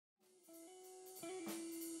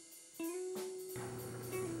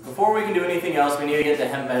Before we can do anything else, we need to get the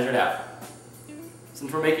hemp measured out.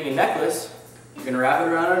 Since we're making a necklace, we're going to wrap it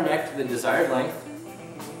around our neck to the desired length.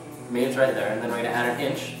 For me, it's right there. And then we're going to add an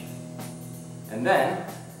inch. And then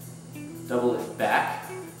double it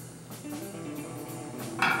back.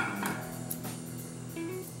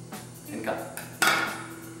 And cut.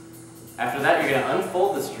 After that, you're going to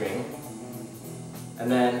unfold the string.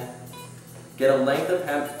 And then get a length of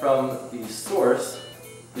hemp from the source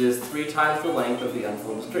that is 3 times the length of the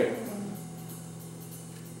unfolded string.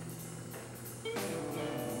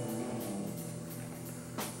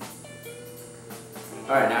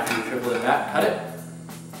 Alright, now after you triple it back, cut it.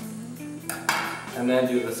 And then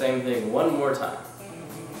do the same thing one more time.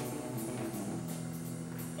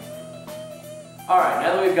 Alright,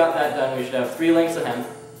 now that we've got that done, we should have 3 lengths of hemp,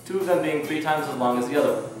 2 of them being 3 times as long as the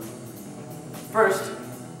other one. First,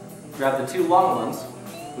 grab the 2 long ones,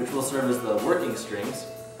 which will serve as the working strings,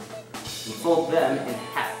 and fold them in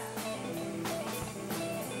half.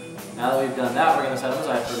 Now that we've done that, we're going to set them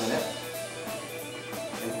aside for a minute,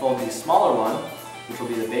 and fold the smaller one, which will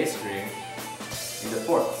be the bass string, into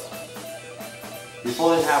fourths. We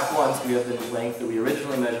fold it in half once, we have the length that we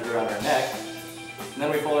originally measured around our neck, and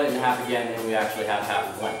then we fold it in half again, and we actually have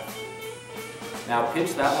half the length. Now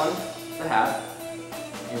pinch that one to half,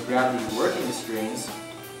 and grab the working strings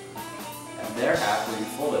at their half where you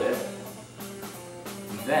folded it,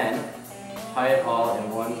 and then tie it all in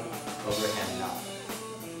one overhand knot.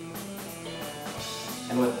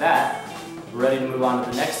 And with that, we're ready to move on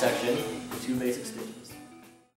to the next section, the 2 basic stitches.